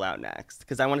they pull out next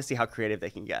because I want to see how creative they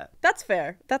can get. That's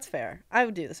fair. That's fair. I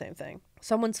would do the same thing.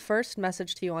 Someone's first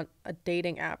message to you on a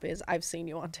dating app is, I've seen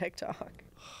you on TikTok.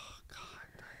 Oh, God.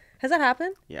 Has that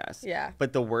happened? Yes. Yeah.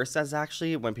 But the worst is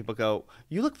actually when people go,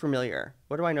 you look familiar.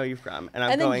 Where do I know you from? And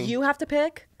I'm and going, then you have to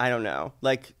pick? I don't know.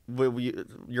 Like,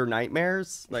 your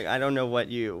nightmares? Like, I don't know what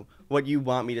you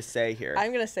want me to say here.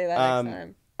 I'm going to say that next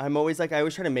time. I'm always like, I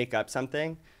always try to make up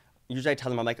something. Usually I tell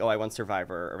them, I'm like, oh, I won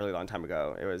Survivor a really long time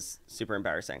ago. It was super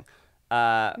embarrassing.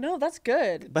 No, that's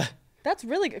good. But that's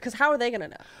really good, because how are they going to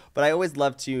know? But I always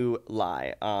love to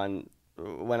lie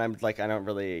when I'm like, I don't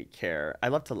really care. I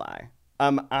love to lie.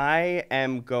 I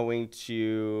am going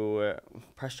to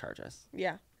press charges.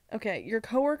 Yeah. Okay, your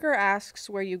coworker asks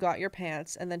where you got your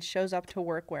pants and then shows up to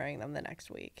work wearing them the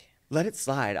next week. Let it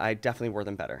slide. I definitely wore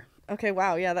them better. Okay,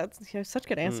 wow. Yeah, that's such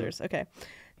good answers. Okay.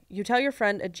 You tell your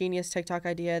friend a genius TikTok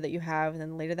idea that you have, and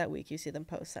then later that week you see them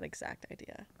post that exact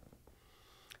idea.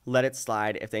 Let it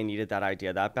slide. If they needed that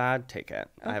idea that bad, take it.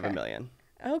 Okay. I have a million.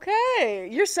 Okay.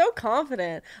 You're so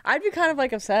confident. I'd be kind of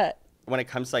like upset. When it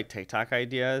comes to like TikTok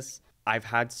ideas, I've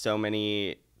had so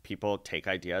many people take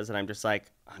ideas and I'm just like,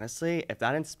 honestly, if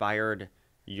that inspired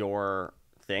your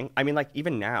thing, I mean, like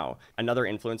even now, another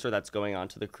influencer that's going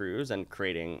onto the cruise and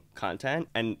creating content.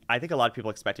 And I think a lot of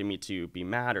people expected me to be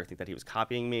mad or think that he was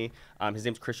copying me. His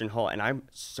name's Christian Hull and I'm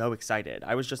so excited.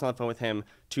 I was just on the phone with him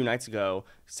 2 nights ago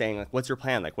saying like, what's your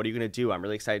plan? Like, what are you going to do? I'm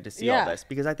really excited to see all this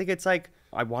because I think it's like,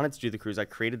 I wanted to do the cruise. I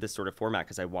created this sort of format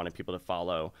because I wanted people to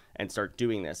follow and start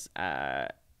doing this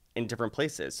in different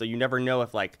places. So you never know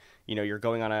if like, you know, you're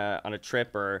going on a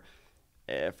trip or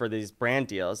for these brand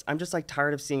deals. I'm just like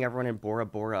tired of seeing everyone in Bora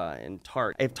Bora and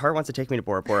Tarte. If Tarte wants to take me to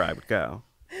Bora Bora, I would go.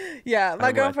 Yeah,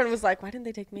 my girlfriend was like, why didn't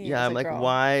they take me? Yeah, I'm like, girl.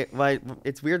 why?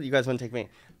 It's weird that you guys wouldn't take me.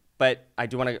 But I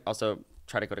do want to also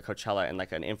try to go to Coachella and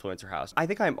like an influencer house. I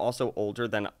think I'm also older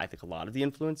than I think a lot of the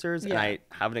influencers, and I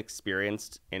haven't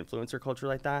experienced influencer culture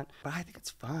like that. But I think it's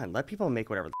fun. Let people make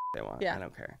whatever they want. Yeah. I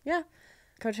don't care. Yeah.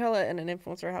 Coachella and an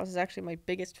influencer house is actually my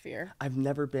biggest fear. I've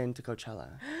never been to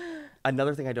Coachella.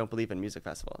 Another thing I don't believe in, music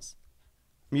festivals.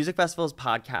 Music festivals,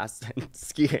 podcasts, and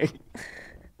skiing.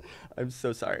 I'm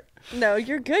so sorry. No,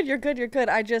 you're good. You're good. You're good.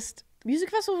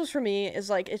 Music festivals for me is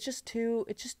like, it's just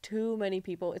too many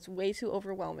people. It's way too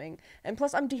overwhelming. And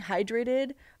plus I'm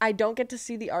dehydrated. I don't get to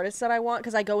see the artists that I want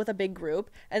because I go with a big group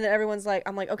and then everyone's like,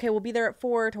 I'm like, okay, we'll be there at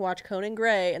 4 to watch Conan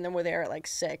Gray. And then we're there at like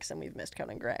 6 and we've missed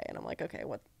Conan Gray. And I'm like, okay,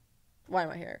 why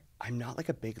am I here? I'm not like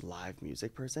a big live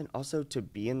music person. Also, to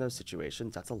be in those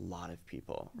situations, that's a lot of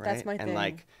people, right? That's my thing. And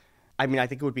like, I mean, I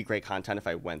think it would be great content if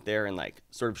I went there and like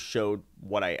sort of showed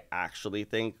what I actually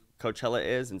think Coachella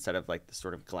is instead of like the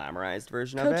sort of glamorized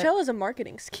version of it. Coachella is a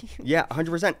marketing scheme. Yeah,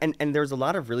 100%. And there's a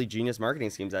lot of really genius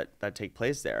marketing schemes that take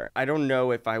place there. I don't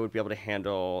know if I would be able to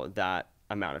handle that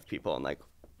amount of people in like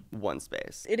one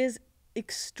space. It is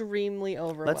extremely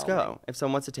overwhelming. Let's go. If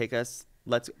someone wants to take us,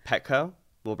 let's Petco.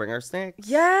 We'll bring our snakes.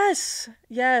 Yes.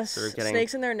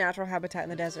 Snakes in their natural habitat in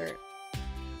the desert.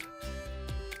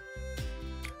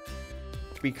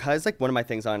 Because like one of my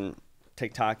things on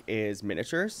TikTok is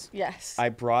miniatures. Yes. I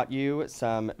brought you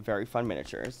some very fun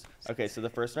miniatures. Okay, so the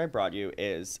first one I brought you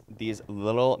is these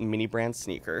little mini brand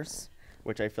sneakers,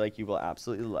 which I feel like you will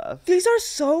absolutely love. These are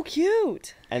so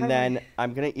cute. And then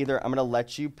I'm gonna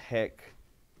let you pick.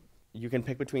 You can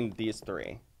pick between these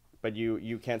 3, but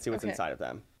you can't see what's inside of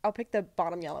them. I'll pick the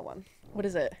bottom yellow one. What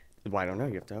is it? Well, I don't know.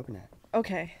 You have to open it.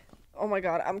 Okay. Oh my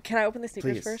god. Can I open the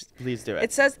sneakers first? Please do it.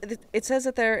 It says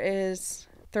that there is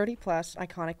 30 plus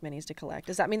iconic minis to collect.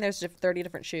 Does that mean there's 30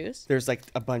 different shoes? There's like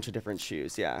a bunch of different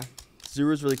shoes, yeah.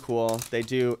 Zuru's really cool.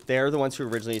 They're the ones who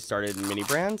originally started mini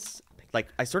brands. Like,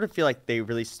 I sort of feel like they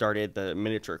really started the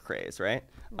miniature craze, right?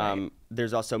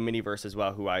 There's also Miniverse as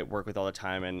well, who I work with all the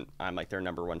time, and I'm like their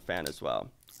 #1 fan as well.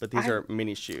 But these are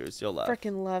mini shoes you'll love.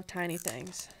 Freaking love tiny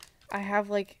things. I have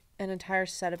like an entire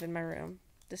setup in my room.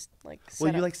 Just like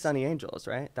Well, you like Sunny Angels,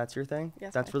 right? That's your thing?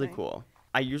 Yes, that's really cool.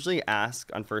 I usually ask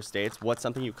on first dates, what's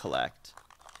something you collect?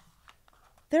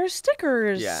 There's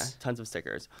stickers. Yeah, tons of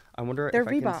stickers. I wonder They're if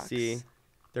I Reeboks. can see.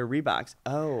 They're Reeboks.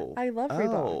 Oh. I love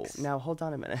Reeboks. Now hold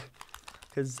on a minute.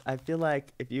 Because I feel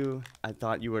like I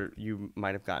thought you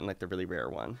might have gotten like the really rare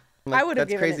one. Like, I would have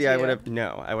given crazy. it to I would you. have,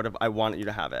 no, I wanted you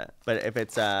to have it. But if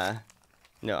it's, no,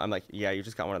 I'm like, yeah, you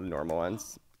just got one of the normal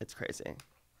ones. It's crazy.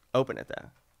 Open it though.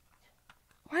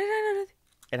 Why did I not?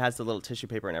 It has the little tissue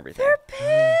paper and everything. They're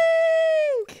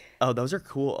pink. Oh, those are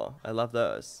cool. I love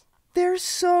those. They're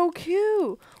so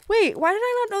cute. Wait, why did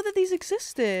I not know that these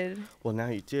existed? Well, now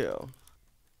you do.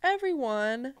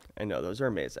 Everyone. I know, those are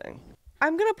amazing.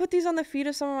 I'm going to put these on the feet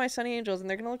of some of my Sunny Angels, and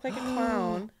they're going to look like a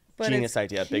clown. But Genius it's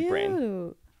idea, big brain.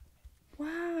 cute.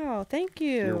 Wow, thank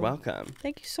you. You're welcome.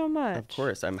 Thank you so much. Of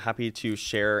course, I'm happy to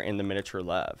share in the miniature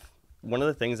love. One of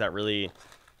the things that really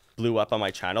blew up on my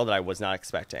channel that I was not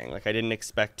expecting. Like, I didn't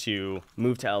expect to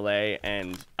move to LA,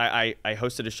 and I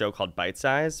hosted a show called Bite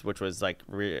Size, which was like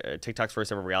TikTok's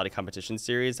first ever reality competition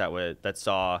series that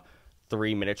saw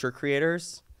 3 miniature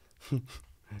creators. You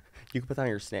could put that on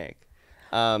your snake.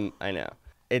 I know.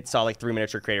 It saw like 3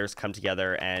 miniature creators come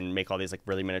together and make all these like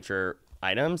really miniature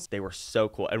items. They were so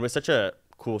cool. And it was such a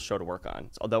cool show to work on.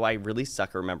 Although I really suck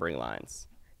at remembering lines.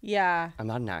 Yeah. I'm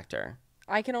not an actor.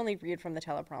 I can only read from the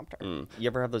teleprompter. You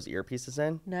ever have those earpieces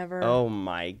in? Never. Oh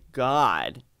my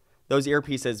God. Those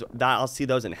earpieces, I'll see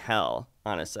those in hell,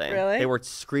 honestly. Really? They were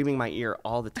screaming my ear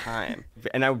all the time.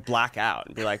 And I would black out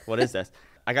and be like, what is this?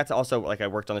 I got to also, like, I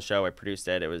worked on the show. I produced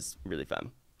it. It was really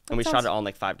fun. And we shot it all in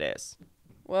like 5 days.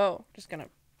 Whoa. Just going to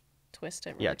twist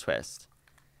it. Yeah, twist.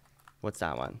 What's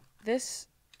that one? This.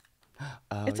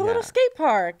 Oh, It's a little skate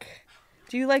park.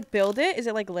 Do you like build it? Is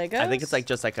it like Legos? I think it's like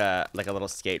just like a little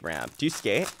skate ramp. Do you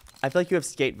skate? I feel like you have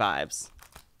skate vibes.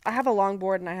 I have a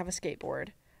longboard and I have a skateboard,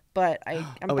 but I'm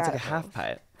Oh, it's bad like a at half both.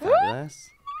 pipe. Fabulous.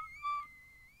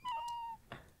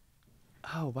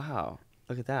 Oh, wow.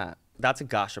 Look at that. That's a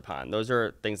gashapon. Those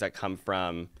are things that come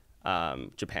from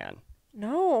Japan.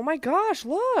 No, oh my gosh,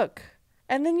 look.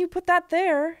 And then you put that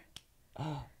there.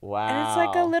 Wow. And it's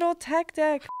like a little tech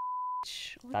deck.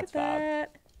 Look That's at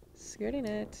that. Skirting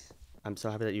it. I'm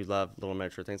so happy that you love little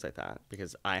miniature things like that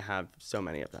because I have so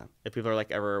many of them. If people are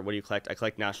like, what do you collect? I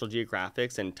collect National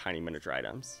Geographics and tiny miniature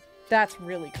items. That's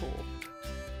really cool.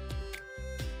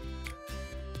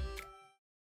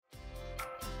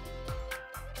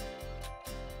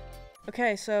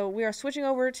 Okay, so we are switching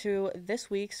over to this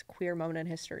week's queer moment in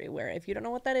history, where if you don't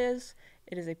know what that is,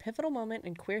 it is a pivotal moment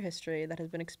in queer history that has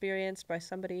been experienced by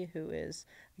somebody who is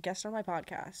a guest on my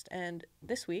podcast. And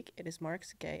this week, it is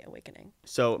Marc's gay awakening.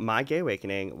 So my gay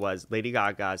awakening was Lady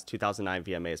Gaga's 2009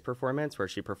 VMAs performance where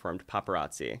she performed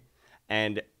Paparazzi.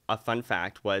 And a fun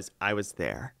fact was I was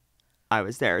there. I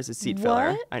was there as a seat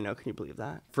filler. What? I know, can you believe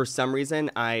that? For some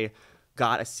reason, I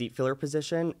got a seat filler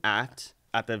position at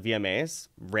the VMAs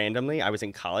randomly. I was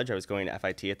in college. I was going to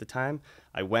FIT at the time.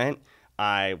 I went.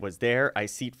 I was there. I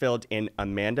seat filled in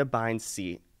Amanda Bynes'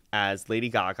 seat as Lady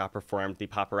Gaga performed the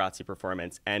Paparazzi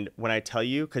performance. And when I tell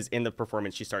you, because in the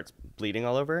performance she starts bleeding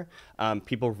all over,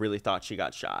 people really thought she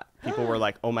got shot. People were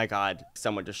like, oh my God,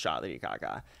 someone just shot Lady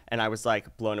Gaga. And I was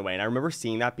like blown away. And I remember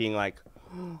seeing that being like,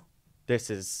 oh, this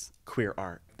is queer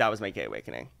art. That was my gay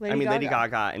awakening. Lady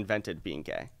Gaga invented being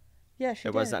gay. Yeah, she did.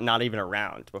 It was not even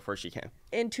around before she came.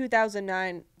 In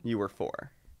 2009. You were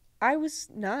 4. I was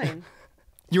 9.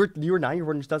 You were 9? You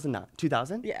were in 2009?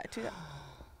 2000? Yeah, 2000.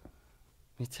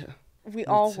 Me too. We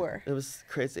all were. It was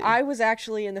crazy. I was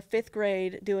actually in the 5th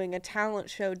grade doing a talent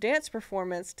show dance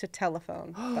performance to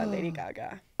Telephone by Lady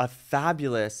Gaga. A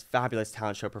fabulous, fabulous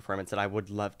talent show performance that I would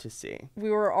love to see.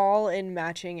 We were all in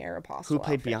matching Aeropostale Who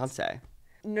played outfits. Beyonce?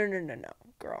 No,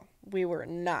 girl. We were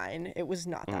 9. It was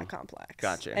not that complex.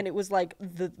 Gotcha. And it was like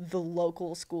the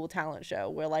local school talent show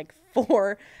where like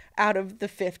 4 out of the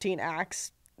 15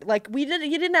 acts, like you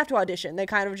didn't have to audition. They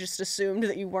kind of just assumed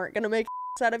that you weren't going to make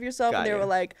out of yourself. And they were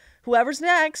like, whoever's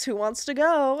next, who wants to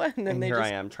go? And then I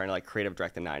am trying to like creative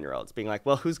direct the 9-year-olds being like,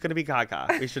 well, who's going to be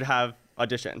Gaga? We should have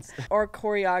auditions. Our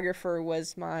choreographer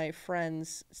was my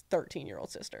friend's 13-year-old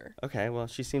sister. Okay, well,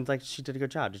 she seemed like she did a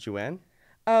good job. Did you win?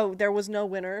 Oh, there was no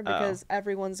winner because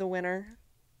everyone's a winner.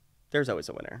 There's always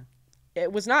a winner.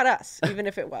 It was not us, even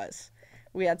if it was.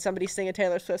 We had somebody sing a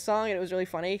Taylor Swift song, and it was really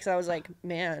funny because I was like,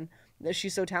 man,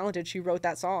 she's so talented. She wrote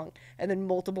that song. And then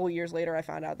multiple years later, I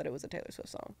found out that it was a Taylor Swift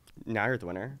song. Now you're the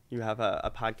winner. You have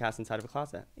a podcast inside of a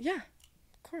closet. Yeah,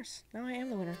 of course. Now I am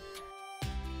the winner.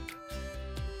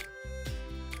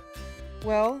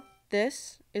 Well,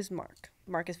 this is Marc.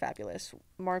 Marc is fabulous.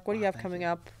 Marc, what do you have coming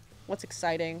up? What's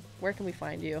exciting? Where can we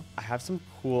find you? I have some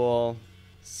cool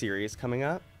series coming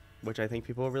up, which I think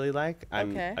people will really like.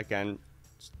 I'm, again,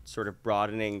 sort of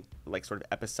broadening, like, sort of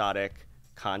episodic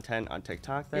content on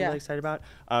TikTok that I'm really excited about.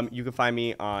 You can find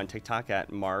me on TikTok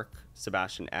at Marc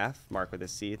Sebastian F, Marc with a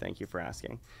C. Thank you for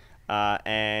asking.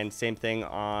 And same thing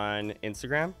on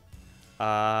Instagram.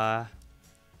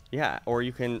 Yeah, or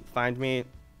you can find me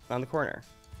on the corner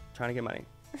trying to get money.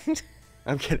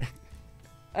 I'm kidding.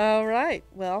 All right.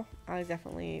 Well, I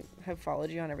definitely have followed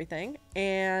you on everything.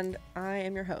 And I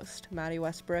am your host, Mattie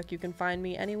Westbrouck. You can find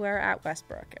me anywhere at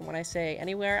Westbrouck. And when I say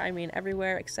anywhere, I mean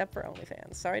everywhere except for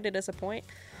OnlyFans. Sorry to disappoint.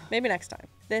 Maybe next time.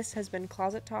 This has been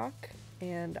Closet Talk,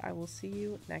 and I will see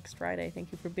you next Friday.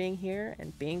 Thank you for being here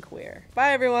and being queer.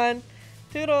 Bye, everyone.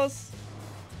 Toodles.